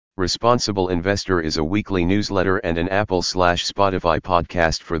Responsible Investor is a weekly newsletter and an Apple/Spotify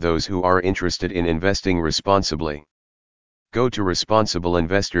podcast for those who are interested in investing responsibly. Go to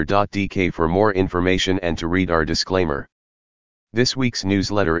responsibleinvestor.dk for more information and to read our disclaimer. This week's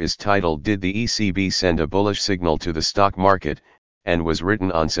newsletter is titled "Did the ECB Send a Bullish Signal to the Stock Market?" and was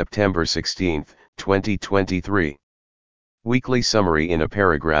written on September 16, 2023. Weekly summary in a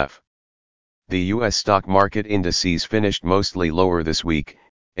paragraph. The U.S. stock market indices finished mostly lower this week,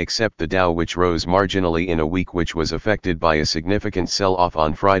 except the Dow, which rose marginally in a week which was affected by a significant sell-off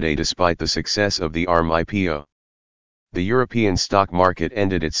on Friday despite the success of the ARM IPO. The European stock market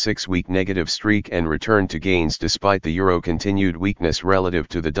ended its 6-week negative streak and returned to gains despite the euro continued weakness relative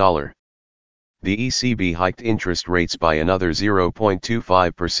to the dollar. The ECB hiked interest rates by another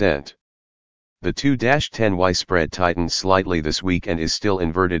 0.25%. The 2-10Y spread tightened slightly this week and is still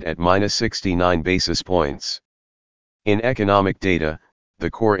inverted at -69 basis points. In economic data, the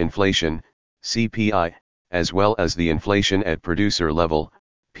core inflation, CPI, as well as the inflation at producer level,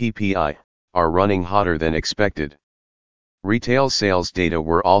 PPI, are running hotter than expected. Retail sales data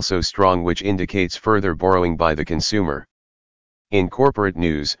were also strong, which indicates further borrowing by the consumer. In corporate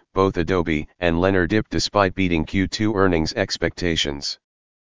news, both Adobe and Lennar dipped despite beating Q2 earnings expectations.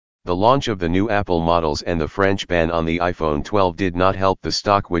 The launch of the new Apple models and the French ban on the iPhone 12 did not help the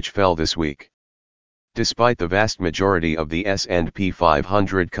stock, which fell this week. Despite the vast majority of the S&P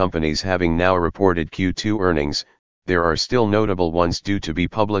 500 companies having now reported Q2 earnings, there are still notable ones due to be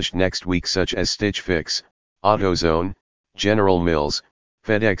published next week, such as Stitch Fix, AutoZone, General Mills,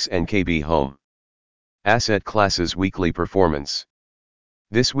 FedEx and KB Home. Asset classes weekly performance.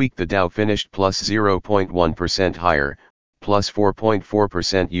 This week the Dow finished plus 0.1% higher, plus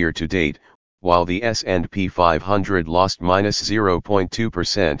 4.4% year to date, while the S&P 500 lost minus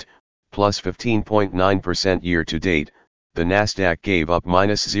 0.2%, plus 15.9% year to date. The Nasdaq gave up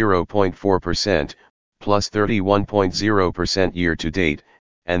minus 0.4%, plus 31.0% year to date,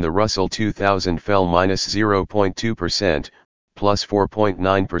 and the Russell 2000 fell minus 0.2%, plus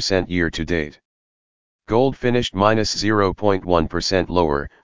 4.9% year to date. Gold finished minus 0.1% lower,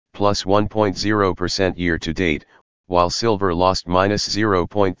 plus 1.0% year to date, while silver lost minus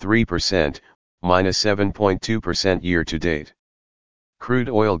 0.3%, minus 7.2% year to date. Crude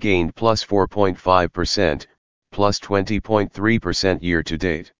oil gained plus 4.5%, plus 20.3% year to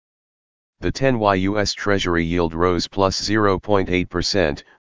date. The 10Y U.S. Treasury yield rose plus 0.8%,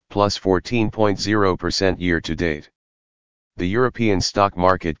 plus 14.0% year to date. The European stock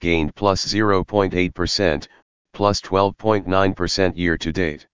market gained plus 0.8%, plus 12.9% year to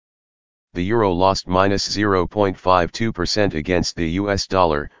date. The euro lost minus 0.52% against the US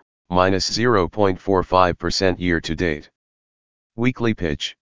dollar, minus 0.45% year to date. Weekly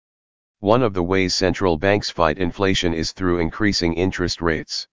pitch. One of the ways central banks fight inflation is through increasing interest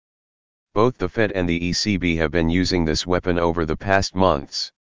rates. Both the Fed and the ECB have been using this weapon over the past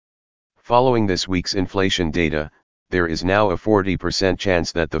months. Following this week's inflation data, there is now a 40%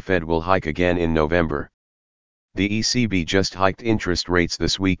 chance that the Fed will hike again in November. The ECB just hiked interest rates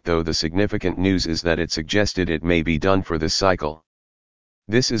this week, though the significant news is that it suggested it may be done for this cycle.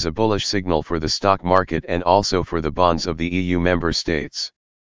 This is a bullish signal for the stock market and also for the bonds of the EU member states.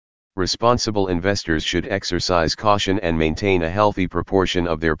 Responsible investors should exercise caution and maintain a healthy proportion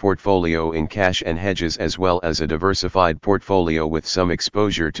of their portfolio in cash and hedges, as well as a diversified portfolio with some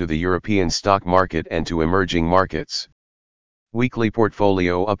exposure to the European stock market and to emerging markets. Weekly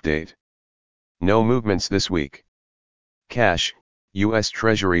portfolio update. No movements this week. Cash, U.S.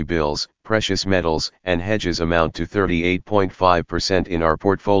 Treasury bills, precious metals, and hedges amount to 38.5% in our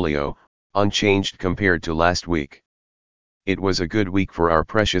portfolio, unchanged compared to last week. It was a good week for our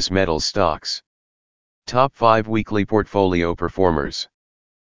precious metals stocks. Top 5 weekly portfolio performers.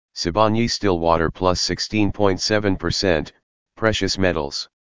 Sibanye-Stillwater plus 16.7%, precious metals.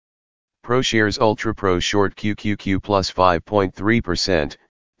 ProShares Ultra Pro Short QQQ plus 5.3%,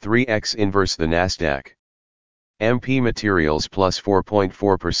 3x inverse the Nasdaq. MP Materials plus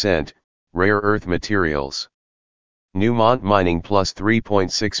 4.4%, rare earth materials. Newmont Mining plus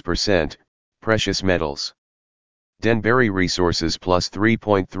 3.6%, precious metals. Denbury Resources plus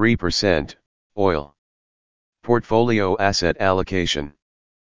 3.3%, oil. Portfolio asset allocation.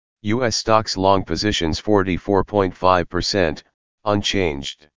 U.S. stocks long positions 44.5%,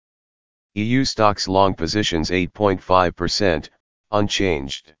 unchanged. EU stocks long positions 8.5%,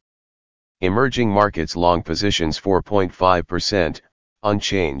 unchanged. Emerging markets long positions 4.5%,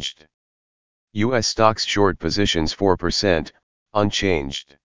 unchanged. U.S. stocks short positions 4%,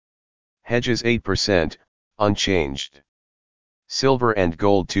 unchanged. Hedges 8%, unchanged. Silver and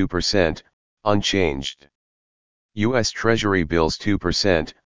gold 2%, unchanged. U.S. Treasury bills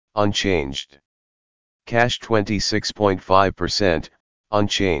 2%, unchanged. Cash 26.5%,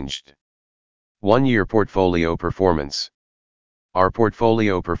 unchanged. 1-year portfolio performance. Our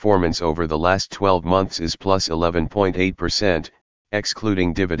portfolio performance over the last 12 months is plus 11.8%,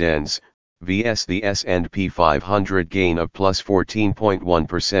 excluding dividends, vs the S&P 500 gain of plus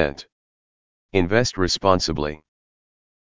 14.1%. Invest responsibly.